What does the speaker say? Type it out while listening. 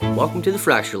welcome to the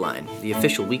Fracture Line, the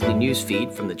official weekly news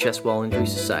feed from the Chest Wall Injury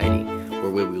Society, where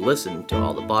we will listen to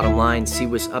all the bottom line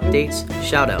CWIS updates,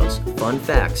 shoutouts, fun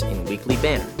facts in weekly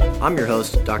banner. I'm your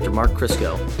host, Dr. Mark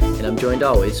Crisco, and I'm joined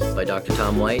always by Dr.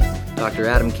 Tom White, Dr.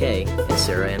 Adam Kay, and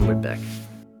Sarah Ann Whitbeck.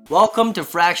 Welcome to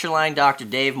Fracture Line, Dr.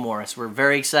 Dave Morris. We're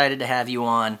very excited to have you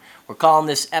on. We're calling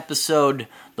this episode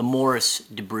the Morris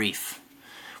Debrief.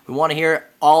 We want to hear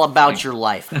all about your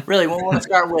life. Really, we want to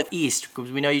start with East,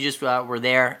 because we know you just were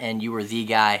there and you were the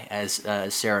guy, as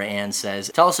Sarah Ann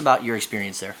says. Tell us about your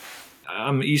experience there.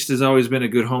 East has always been a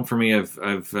good home for me. I've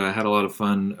had a lot of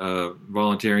fun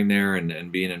volunteering there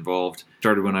and being involved.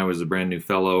 Started when I was a brand new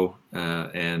fellow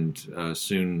and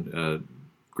soon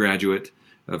graduate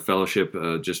of fellowship,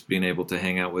 just being able to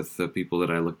hang out with people that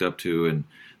I looked up to, and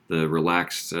the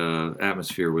relaxed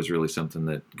atmosphere was really something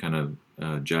that kind of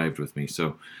jived with me.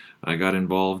 So I got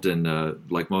involved, and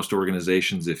like most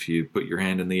organizations, if you put your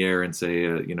hand in the air and say,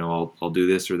 I'll do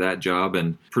this or that job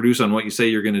and produce on what you say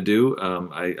you're going to do,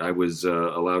 I was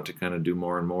allowed to kind of do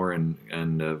more and more,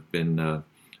 and been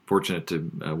fortunate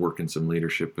to work in some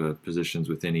leadership positions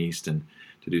within East and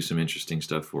to do some interesting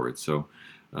stuff for it. So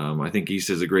I think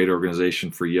East is a great organization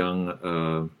for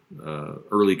young,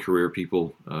 early career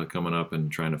people coming up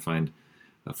and trying to find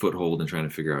a foothold and trying to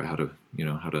figure out how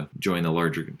to join the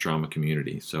larger trauma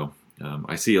community. So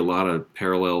I see a lot of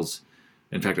parallels.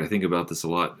 In fact, I think about this a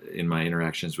lot in my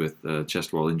interactions with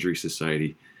Chest Wall Injury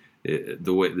Society.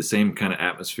 The same kind of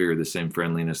atmosphere, the same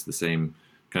friendliness, the same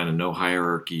kind of no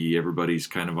hierarchy. Everybody's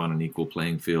kind of on an equal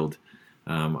playing field.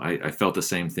 I felt the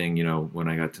same thing, when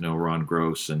I got to know Ron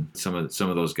Gross and some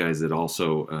of those guys that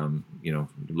also,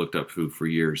 looked up for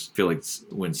years. I feel like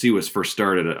when CWIS first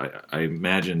started, I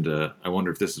imagined, I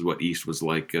wonder if this is what East was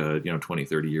like, 20,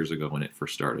 30 years ago when it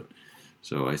first started.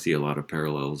 So I see a lot of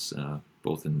parallels,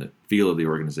 both in the feel of the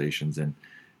organizations and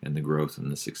the growth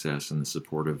and the success and the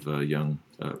support of young,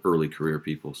 early career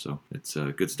people. So it's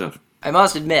good stuff. I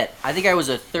must admit, I think I was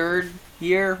a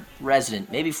third-year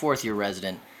resident, maybe fourth-year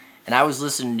resident, and I was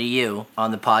listening to you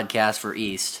on the podcast for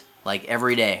East, like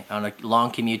every day on a long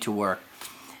commute to work.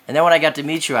 And then when I got to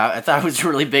meet you, I thought it was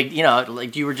really big,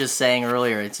 like you were just saying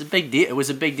earlier, it's a big deal. It was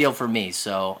a big deal for me.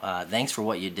 So thanks for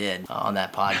what you did on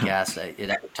that podcast.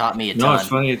 It taught me a ton. No, it's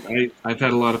funny. I've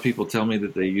had a lot of people tell me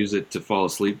that they use it to fall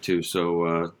asleep to.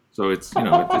 So it's,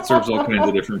 it serves all kinds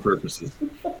of different purposes.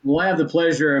 Well, I have the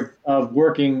pleasure of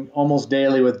working almost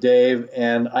daily with Dave,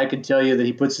 and I can tell you that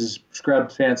he puts his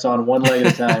scrub pants on one leg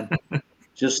at a time,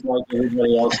 just like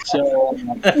everybody else. So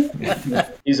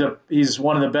he's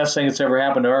one of the best things that's ever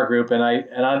happened to our group, and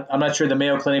I'm not sure the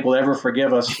Mayo Clinic will ever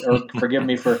forgive us or forgive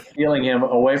me for stealing him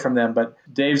away from them. But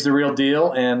Dave's the real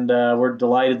deal, and we're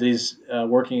delighted that he's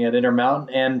working at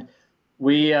Intermountain, and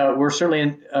we're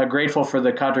certainly grateful for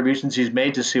the contributions he's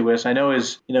made to CWIS. I know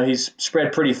he's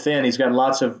spread pretty thin.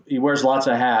 He wears lots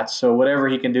of hats. So whatever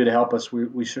he can do to help us,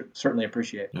 we should certainly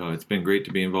appreciate. No, it's been great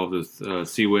to be involved with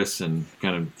CWIS and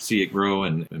kind of see it grow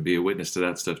and be a witness to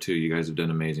that stuff too. You guys have done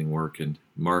amazing work, and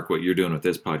Mark, what you're doing with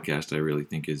this podcast, I really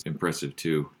think is impressive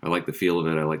too. I like the feel of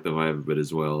it. I like the vibe of it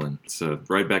as well, and it's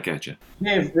right back at you.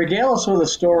 Dave, regale us with a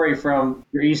story from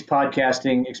your East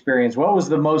podcasting experience. What was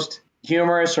the most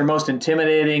humorous or most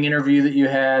intimidating interview that you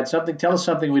had? Tell us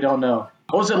something we don't know.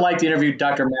 What was it like to interview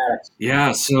Dr. Maddox?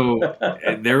 Yeah, so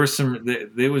there was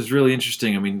it was really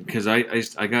interesting. I mean, because I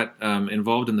got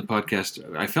involved in the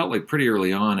podcast, I felt like pretty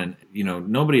early on, and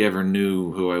nobody ever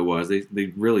knew who I was.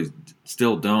 They really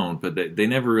still don't, but they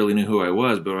never really knew who I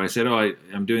was. But when I said,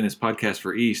 I'm doing this podcast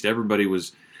for East, everybody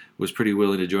was pretty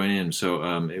willing to join in. So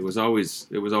it was always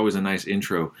a nice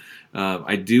intro.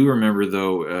 I do remember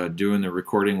though doing the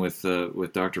recording with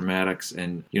Dr. Maddox,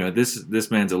 and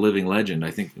this man's a living legend. I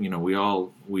think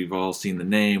we've all seen the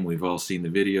name, we've all seen the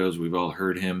videos, we've all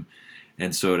heard him,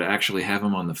 and so to actually have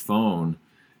him on the phone,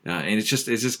 and it's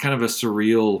just kind of a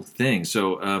surreal thing.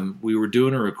 So we were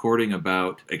doing a recording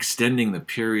about extending the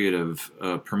period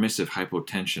of permissive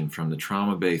hypotension from the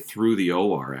trauma bay through the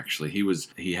OR. Actually,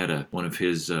 he had one of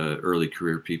his early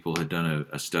career people had done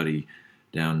a study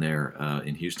down there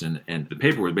in Houston, and the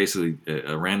paper was basically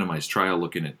a randomized trial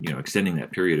looking at extending that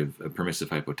period of permissive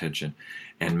hypotension.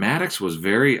 And Maddox was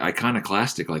very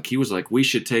iconoclastic. Like, he was like, we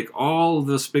should take all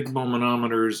the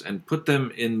sphygmomanometers and put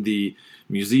them in the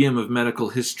Museum of Medical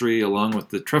History along with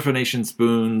the trephination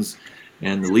spoons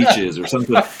and the leeches or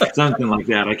something like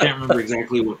that. I can't remember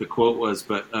exactly what the quote was,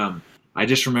 but I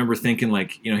just remember thinking,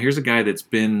 like, here's a guy that's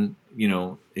been,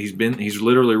 he's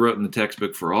literally written the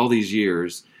textbook for all these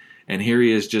years. And here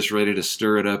he is just ready to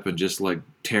stir it up and just like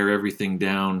tear everything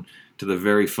down to the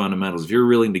very fundamentals. If you're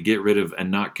willing to get rid of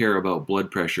and not care about blood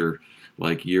pressure,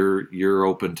 like you're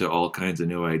open to all kinds of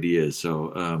new ideas.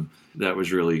 So that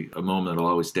was really a moment that'll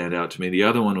always stand out to me. The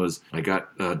other one was I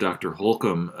got Dr.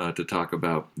 Holcomb to talk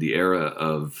about the era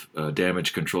of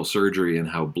damage control surgery and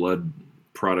how blood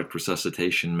product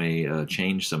resuscitation may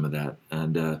change some of that,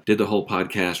 and did the whole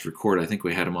podcast record. I think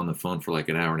we had him on the phone for like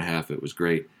an hour and a half. It was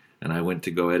great. And I went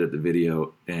to go edit the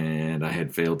video, and I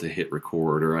had failed to hit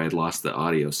record, or I had lost the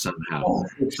audio somehow.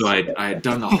 So I had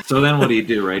done the whole. So then what do you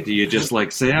do, right? Do you just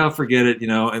like say, "Oh, forget it,"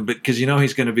 but because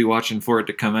he's going to be watching for it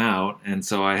to come out, and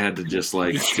so I had to just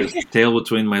tail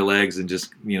between my legs and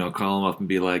just call him up and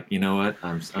be like, you know what,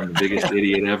 I'm the biggest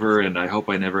idiot ever, and I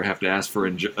hope I never have to ask for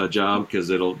a job because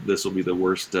this will be the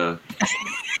worst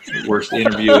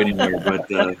interview anywhere. But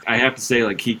I have to say,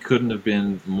 like, he couldn't have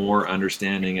been more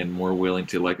understanding and more willing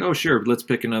to oh, sure, let's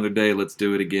pick another day, let's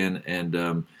do it again.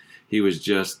 And he was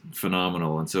just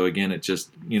phenomenal. And so again, it just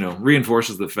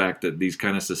reinforces the fact that these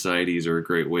kind of societies are a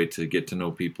great way to get to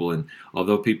know people. And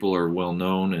although people are well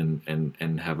known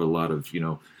and have a lot of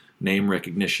name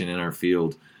recognition in our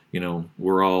field,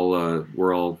 we're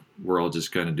all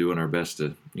just kind of doing our best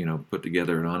to put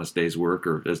together an honest day's work,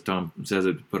 or as Tom says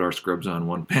it, put our scrubs on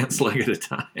one pants leg at a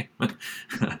time.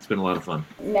 It's been a lot of fun.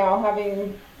 Now,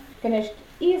 having finished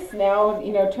East, now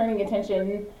turning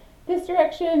attention this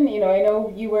direction, I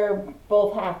know you wear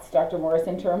both hats, Dr. Morris,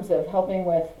 in terms of helping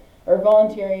with or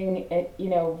volunteering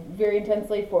very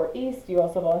intensely for East. You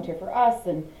also volunteer for us,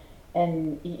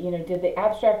 and did the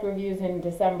abstract reviews in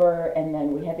December, and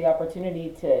then we had the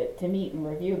opportunity to meet and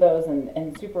review those,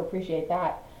 and super appreciate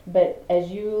that. But as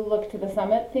you look to the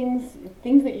summit,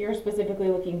 things that you're specifically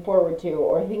looking forward to,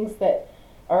 or things that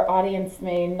our audience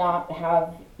may not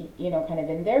have kind of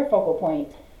in their focal point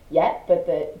yet, but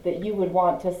that you would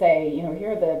want to say,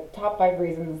 here are the top 5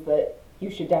 reasons that you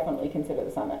should definitely consider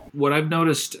the summit. What I've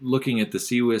noticed looking at the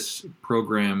CWIS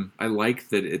program, I like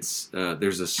that it's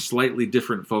there's a slightly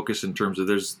different focus in terms of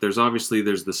there's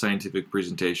the scientific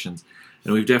presentations,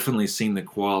 and we've definitely seen the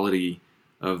quality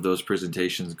of those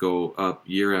presentations go up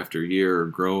year after year,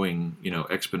 growing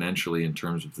exponentially in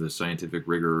terms of the scientific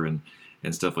rigor and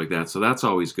stuff like that. So that's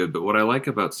always good. But what I like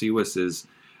about CWIS is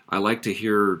I like to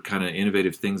hear kind of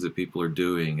innovative things that people are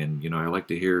doing, and I like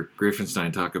to hear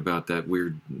Griffenstein talk about that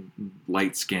weird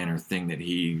light scanner thing that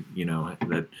he,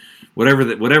 that whatever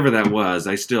that was.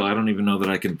 I don't even know that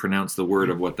I can pronounce the word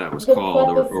of what that was called.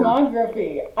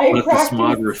 Plethysmography. I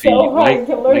practiced so hard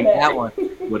to learn it. That one.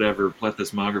 Whatever,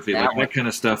 plethysmography, that kind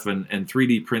of stuff, and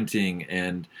 3D printing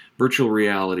and virtual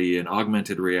reality and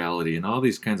augmented reality and all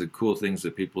these kinds of cool things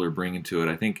that people are bringing to it.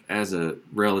 I think as a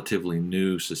relatively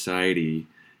new society,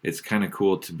 it's kind of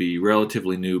cool to be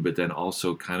relatively new, but then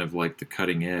also kind of like the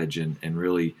cutting edge, and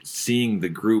really seeing the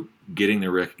group getting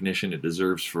the recognition it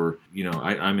deserves for,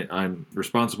 I'm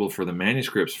responsible for the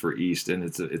manuscripts for East, and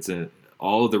it's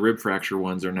all of the rib fracture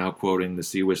ones are now quoting the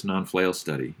CWIS non-flail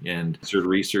study, and sort of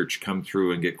research come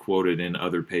through and get quoted in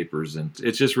other papers. And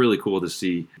it's just really cool to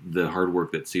see the hard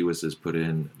work that CWIS has put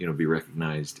in, be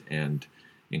recognized and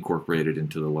incorporated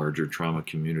into the larger trauma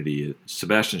community.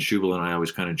 Sebastian Schubel and I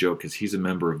always kind of joke because he's a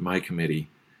member of my committee,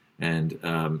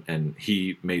 and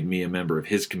he made me a member of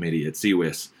his committee at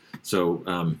CWIS. So,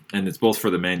 and it's both for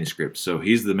the manuscript. So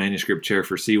he's the manuscript chair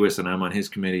for CWIS, and I'm on his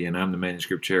committee, and I'm the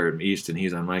manuscript chair at East, and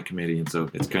he's on my committee. And so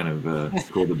it's kind of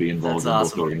cool to be involved in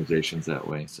both organizations that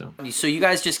way. So you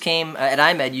guys just came at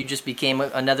IMED. You just became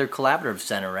another collaborative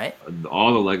center, right?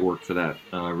 All the legwork for that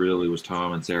really was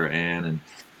Tom and Sarah Ann, and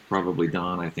probably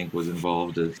Don, I think, was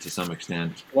involved to some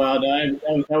extent. Well,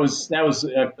 that was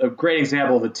a great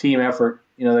example of a team effort.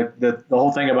 The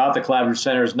whole thing about the Collaborative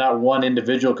Center is not one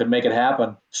individual could make it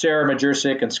happen. Sarah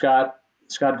Majurczyk and Scott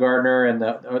Gardner and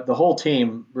the whole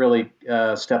team really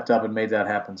stepped up and made that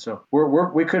happen. So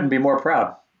we couldn't be more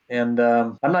proud. And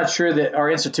I'm not sure that our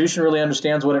institution really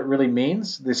understands what it really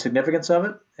means, the significance of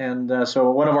it. And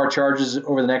so one of our charges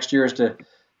over the next year is to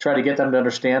try to get them to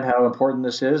understand how important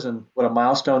this is and what a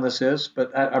milestone this is.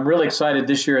 But I'm really excited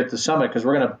this year at the summit because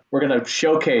we're gonna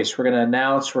showcase, we're gonna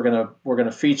announce, we're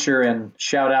gonna feature and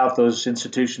shout out those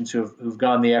institutions who've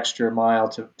gone the extra mile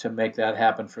to make that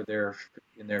happen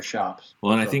in their shops.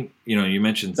 Well, and I think you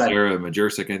mentioned Sarah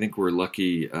Majurczyk. I think we're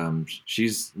lucky.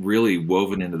 She's really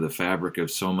woven into the fabric of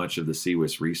so much of the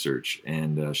CWIS research,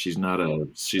 and she's not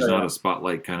a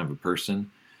spotlight kind of a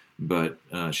person. But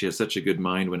she has such a good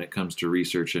mind when it comes to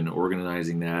research and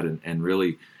organizing that, and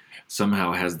really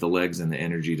somehow has the legs and the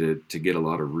energy to get a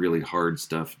lot of really hard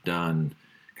stuff done,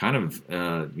 kind of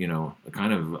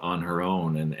on her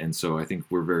own. And so I think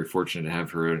we're very fortunate to have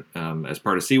her as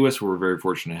part of CWIS. We're very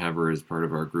fortunate to have her as part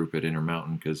of our group at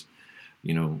Intermountain because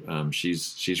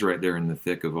she's right there in the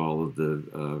thick of all of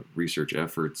the research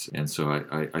efforts, and so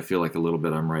I feel like a little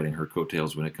bit I'm riding her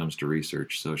coattails when it comes to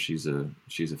research. So she's a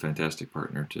fantastic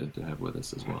partner to have with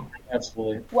us as well.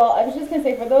 Absolutely. Well, I was just going to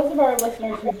say, for those of our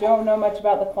listeners who don't know much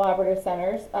about the collaborative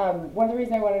centers, one of the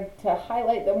reasons I wanted to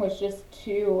highlight them was just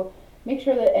to make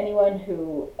sure that anyone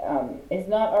who is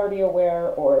not already aware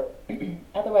or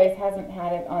otherwise hasn't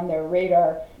had it on their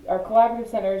radar, our collaborative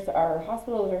centers are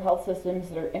hospitals or health systems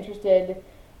that are interested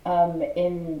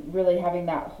in really having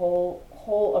that whole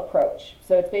approach.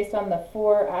 So it's based on the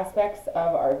 4 aspects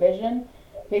of our vision: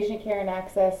 patient care and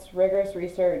access, rigorous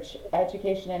research,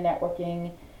 education and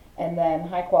networking, and then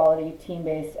high quality,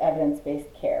 team-based,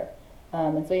 evidence-based care.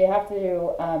 And so you have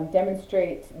to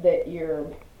demonstrate that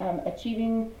you're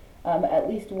achieving at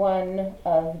least one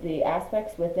of the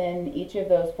aspects within each of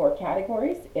those 4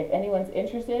 categories. If anyone's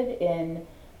interested in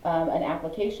an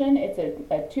application, it's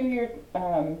a 2-year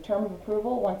term of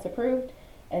approval once approved.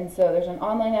 And so there's an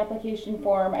online application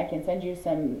form. I can send you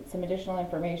some additional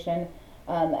information.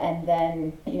 And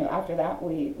then, after that,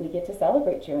 we get to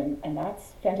celebrate you, and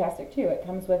that's fantastic too. It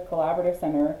comes with Collaborative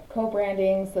Center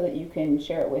co-branding so that you can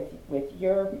share it with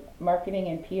your marketing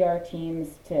and PR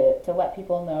teams to let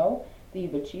people know that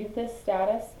you've achieved this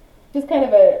status. Just kind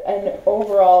of an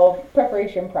overall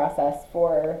preparation process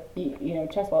for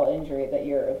chest wall injury that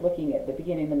you're looking at the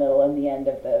beginning, the middle, and the end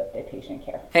of the patient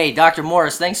care. Hey, Dr.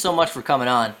 Morris, thanks so much for coming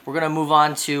on. We're going to move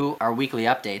on to our weekly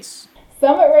updates.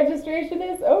 Summit registration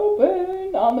is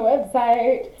open on the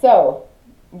website. So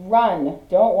run,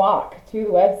 don't walk to the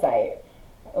website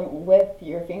with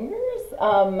your fingers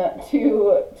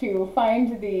to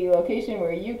find the location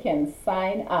where you can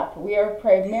sign up. We are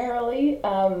primarily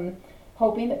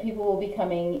hoping that people will be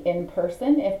coming in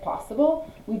person if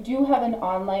possible. We do have an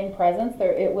online presence.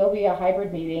 It will be a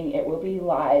hybrid meeting. It will be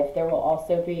live. There will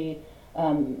also be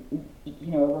a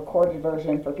recorded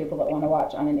version for people that want to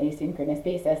watch on an asynchronous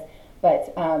basis.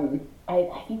 But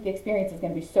I think the experience is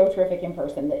going to be so terrific in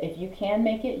person that if you can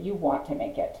make it, you want to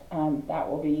make it. That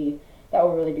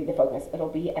will really be the focus. It'll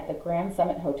be at the Grand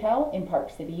Summit Hotel in Park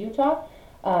City, Utah.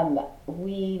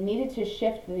 We needed to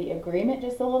shift the agreement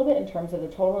just a little bit in terms of the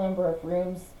total number of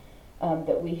rooms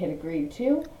that we had agreed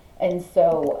to. And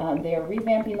so they are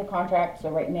revamping the contract. So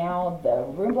right now the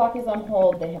room block is on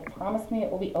hold. They have promised me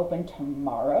it will be open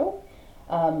tomorrow.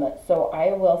 So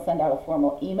I will send out a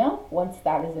formal email once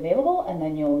that is available, and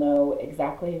then you'll know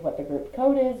exactly what the group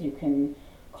code is. You can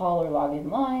call or log in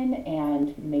line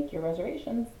and make your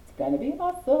reservations. It's going to be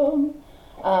awesome.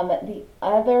 The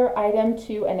other item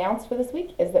to announce for this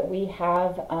week is that we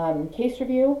have case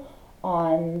review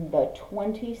on the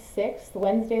 26th,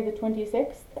 Wednesday the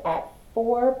 26th at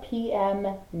 4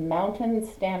 p.m. Mountain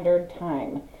Standard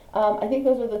Time. I think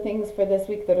those are the things for this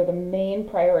week that are the main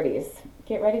priorities.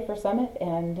 Get ready for Summit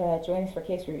and join us for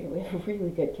case review. We have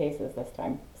really good cases this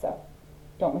time, so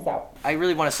don't miss out. I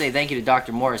really want to say thank you to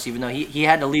Dr. Morris, even though he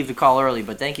had to leave the call early,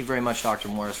 but thank you very much, Dr.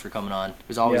 Morris, for coming on. It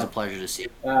was always a pleasure to see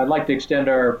you. I'd like to extend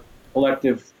our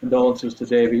collective condolences to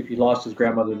Dave. He lost his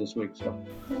grandmother this week. So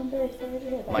I'm very sorry to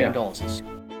hear that. My condolences.